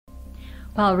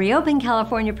While Reopen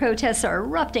California protests are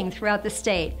erupting throughout the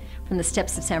state, from the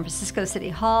steps of San Francisco City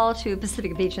Hall to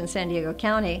Pacific Beach in San Diego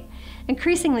County,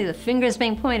 increasingly the finger is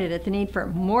being pointed at the need for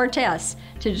more tests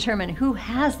to determine who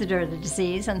has the dirty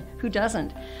disease and who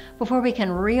doesn't, before we can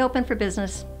reopen for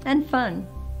business and fun.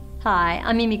 Hi,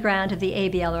 I'm Mimi Grant of the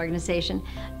ABL organization.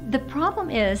 The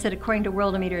problem is that according to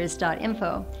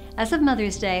worldometers.info, as of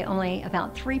Mother's Day, only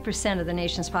about 3% of the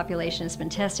nation's population has been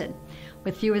tested,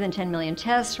 with fewer than 10 million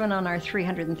tests run on our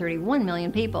 331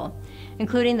 million people,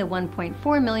 including the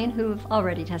 1.4 million who've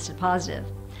already tested positive.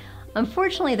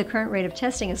 Unfortunately, the current rate of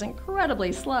testing is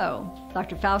incredibly slow.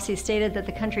 Dr. Fauci stated that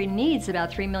the country needs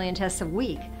about 3 million tests a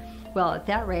week. Well, at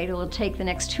that rate, it will take the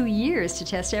next 2 years to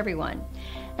test everyone.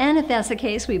 And if that's the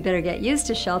case, we better get used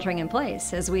to sheltering in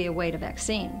place as we await a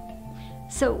vaccine.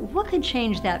 So what could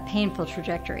change that painful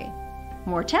trajectory?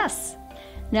 More tests.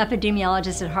 An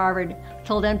epidemiologist at Harvard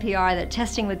told NPR that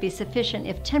testing would be sufficient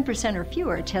if 10% or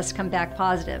fewer tests come back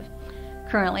positive.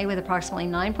 Currently, with approximately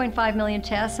 9.5 million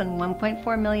tests and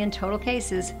 1.4 million total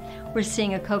cases, we're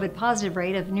seeing a COVID positive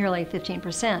rate of nearly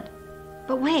 15%.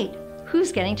 But wait,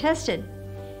 who's getting tested?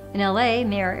 In LA,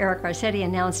 Mayor Eric Garcetti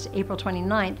announced April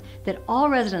 29th that all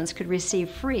residents could receive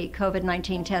free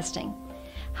COVID-19 testing.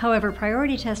 However,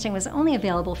 priority testing was only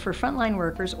available for frontline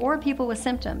workers or people with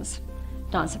symptoms.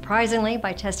 Not surprisingly,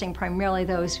 by testing primarily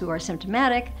those who are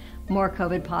symptomatic, more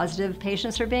COVID-positive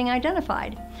patients are being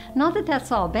identified. Not that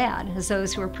that's all bad, as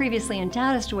those who were previously in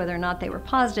doubt as to whether or not they were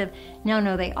positive now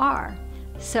know they are.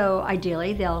 So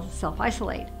ideally, they'll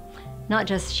self-isolate, not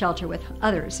just shelter with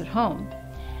others at home.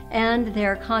 And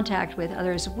their contact with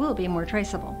others will be more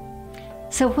traceable.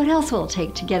 So what else will it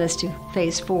take to get us to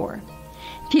phase 4?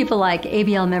 People like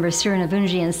ABL member Siruna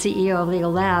Vunji and CEO of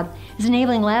Legal Lab is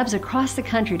enabling labs across the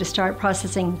country to start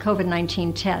processing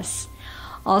COVID-19 tests.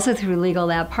 Also through Legal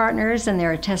Lab partners and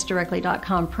their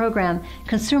TestDirectly.com program,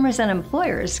 consumers and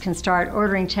employers can start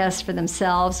ordering tests for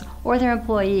themselves or their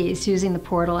employees using the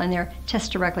portal and their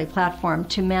Test Directly platform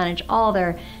to manage all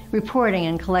their reporting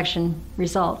and collection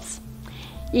results.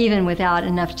 Even without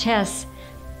enough tests,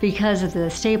 because of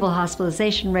the stable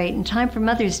hospitalization rate in time for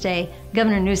Mother's Day,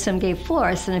 Governor Newsom gave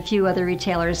florists and a few other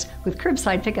retailers with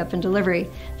curbside pickup and delivery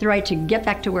the right to get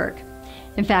back to work.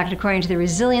 In fact, according to the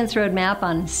Resilience Roadmap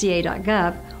on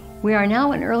ca.gov, we are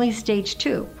now in early stage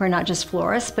 2, where not just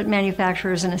florists, but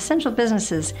manufacturers and essential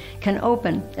businesses can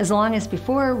open as long as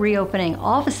before reopening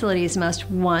all facilities must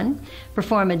 1.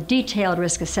 Perform a detailed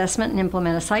risk assessment and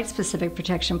implement a site-specific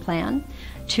protection plan,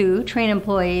 2. Train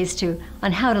employees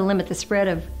on how to limit the spread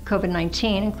of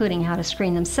COVID-19, including how to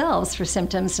screen themselves for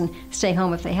symptoms and stay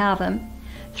home if they have them,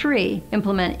 3.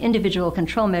 Implement individual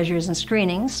control measures and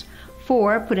screenings,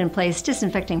 4. Put in place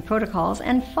disinfecting protocols,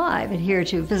 and 5. Adhere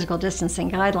to physical distancing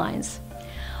guidelines.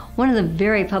 One of the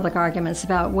very public arguments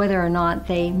about whether or not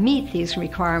they meet these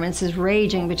requirements is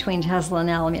raging between Tesla and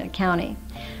Alameda County.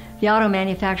 The auto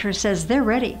manufacturer says they're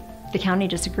ready. The county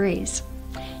disagrees.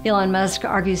 Elon Musk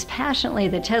argues passionately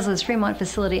that Tesla's Fremont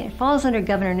facility falls under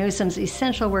Governor Newsom's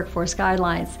essential workforce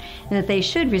guidelines and that they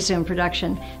should resume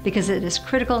production because it is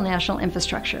critical national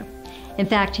infrastructure. In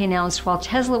fact, he announced while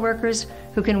Tesla workers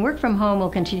who can work from home will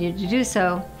continue to do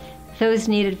so, those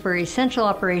needed for essential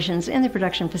operations in the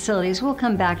production facilities will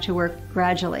come back to work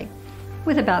gradually,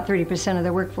 with about 30% of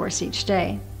their workforce each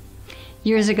day.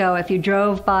 Years ago, if you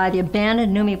drove by the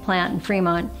abandoned NUMMI plant in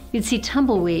Fremont, you'd see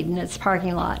tumbleweed in its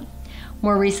parking lot.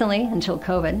 More recently, until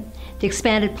COVID, the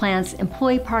expanded plant's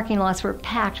employee parking lots were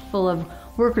packed full of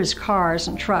workers' cars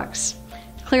and trucks.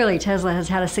 Clearly, Tesla has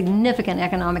had a significant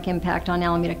economic impact on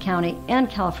Alameda County and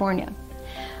California.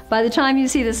 By the time you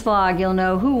see this vlog, you'll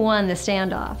know who won the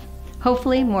standoff.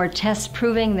 Hopefully, more tests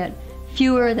proving that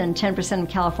fewer than 10% of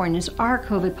Californians are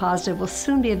COVID positive will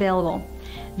soon be available.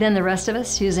 Then the rest of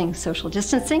us, using social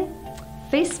distancing,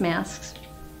 face masks,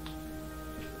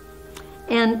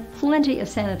 and plenty of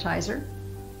sanitizer,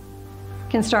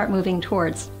 can start moving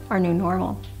towards our new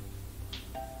normal.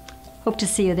 Hope to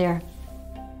see you there.